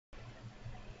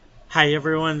Hi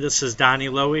everyone, this is Donny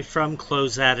Lowy from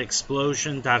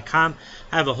Closeout.com.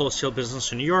 I have a wholesale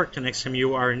business in New York. The next time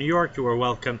you are in New York, you are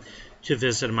welcome to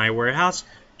visit my warehouse.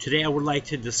 Today I would like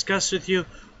to discuss with you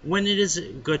when it is a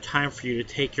good time for you to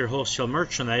take your wholesale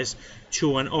merchandise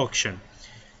to an auction.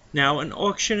 Now, an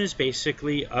auction is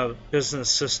basically a business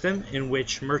system in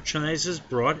which merchandise is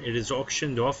brought. It is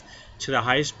auctioned off to the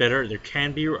highest bidder. There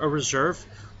can be a reserve,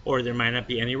 or there might not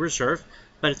be any reserve,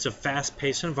 but it's a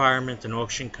fast-paced environment. An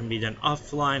auction can be done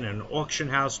offline in an auction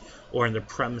house or in the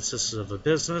premises of a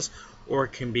business, or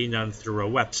it can be done through a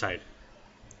website.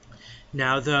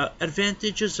 Now, the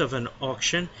advantages of an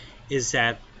auction is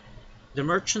that the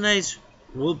merchandise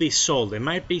will be sold. It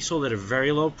might be sold at a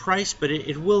very low price, but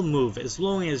it will move as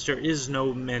long as there is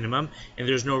no minimum and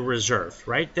there's no reserve,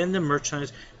 right? Then the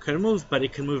merchandise could move, but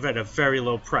it can move at a very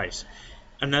low price.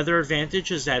 Another advantage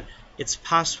is that it's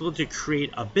possible to create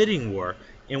a bidding war,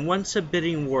 and once a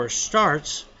bidding war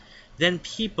starts, then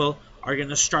people are going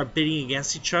to start bidding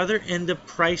against each other, and the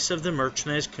price of the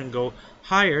merchandise can go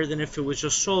higher than if it was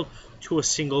just sold to a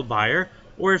single buyer,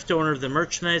 or if the owner of the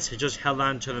merchandise had just held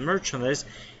on to the merchandise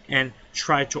and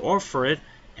tried to offer it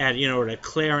at a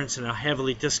clearance and a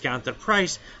heavily discounted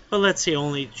price, but let's say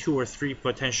only 2 or 3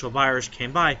 potential buyers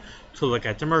came by to look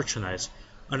at the merchandise.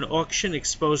 An auction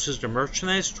exposes the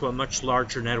merchandise to a much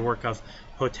larger network of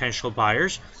potential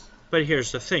buyers. But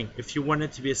here's the thing, if you want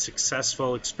it to be a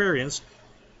successful experience,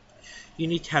 you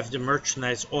need to have the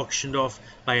merchandise auctioned off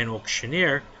by an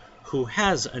auctioneer who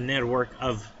has a network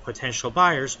of potential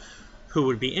buyers who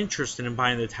would be interested in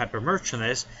buying the type of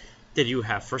merchandise that you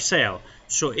have for sale.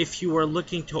 So if you are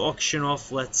looking to auction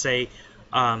off, let's say,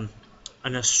 an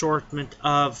assortment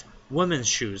of women's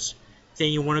shoes, then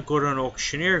you want to go to an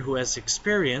auctioneer who has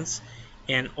experience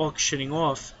in auctioning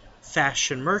off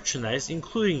fashion merchandise,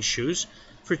 including shoes,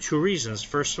 for 2 reasons.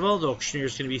 First of all, the auctioneer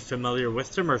is going to be familiar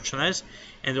with the merchandise,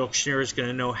 and the auctioneer is going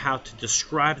to know how to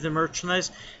describe the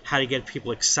merchandise, how to get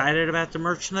people excited about the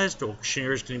merchandise. The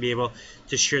auctioneer is going to be able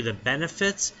to share the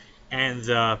benefits and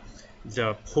the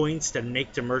points that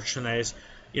make the merchandise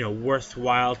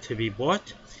worthwhile to be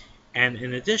bought. And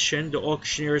in addition, the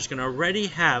auctioneer is going to already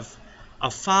have a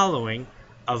following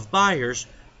of buyers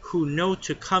who know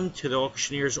to come to the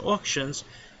auctioneer's auctions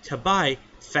to buy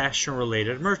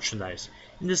fashion-related merchandise.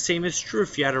 And the same is true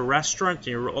if you had a restaurant and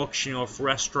you're auctioning off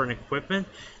restaurant equipment,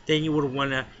 then you would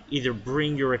want to either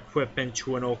bring your equipment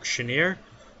to an auctioneer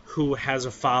who has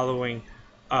a following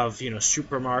of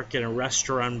supermarket and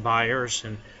restaurant buyers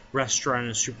and restaurant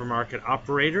and supermarket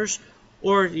operators,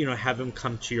 or have them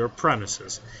come to your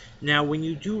premises. Now, when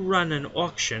you do run an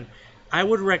auction, I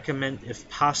would recommend, if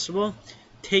possible,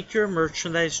 take your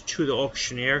merchandise to the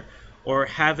auctioneer or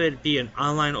have it be an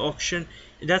online auction.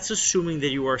 That's assuming that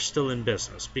you are still in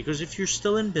business, because if you're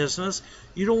still in business,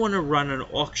 you don't want to run an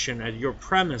auction at your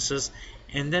premises,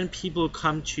 and then people who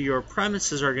come to your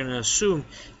premises are going to assume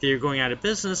that you're going out of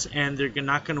business, and they're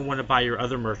not going to want to buy your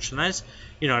other merchandise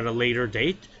at a later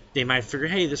date. They might figure,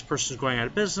 hey, this person's going out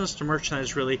of business, the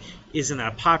merchandise really isn't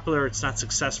that popular, it's not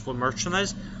successful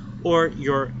merchandise. Or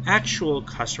your actual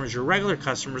customers, your regular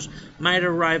customers, might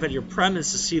arrive at your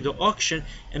premise to see the auction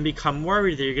and become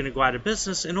worried that you're going to go out of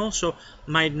business, and also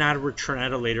might not return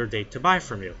at a later date to buy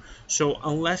from you. So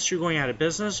unless you're going out of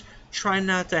business, try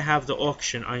not to have the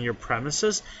auction on your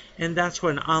premises, and that's why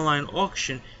an online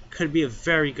auction could be a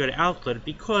very good outlet,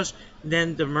 because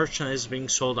then the merchandise is being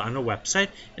sold on a website,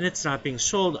 and it's not being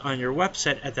sold on your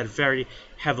website at that very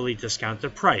heavily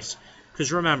discounted price.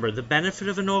 Because remember, the benefit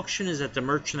of an auction is that the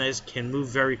merchandise can move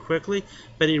very quickly,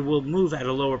 but it will move at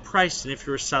a lower price than if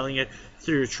you were selling it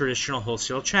through your traditional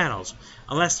wholesale channels.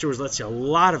 Unless there was, let's say, a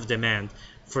lot of demand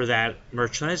for that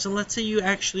merchandise, and let's say you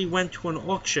actually went to an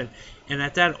auction, and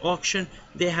at that auction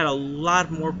they had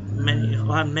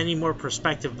many more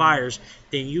prospective buyers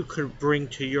than you could bring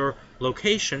to your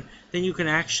location, then you can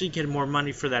actually get more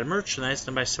money for that merchandise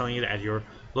than by selling it at your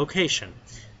location.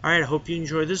 Alright, I hope you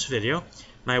enjoyed this video.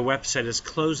 My website is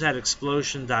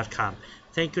closeoutexplosion.com.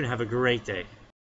 Thank you and have a great day.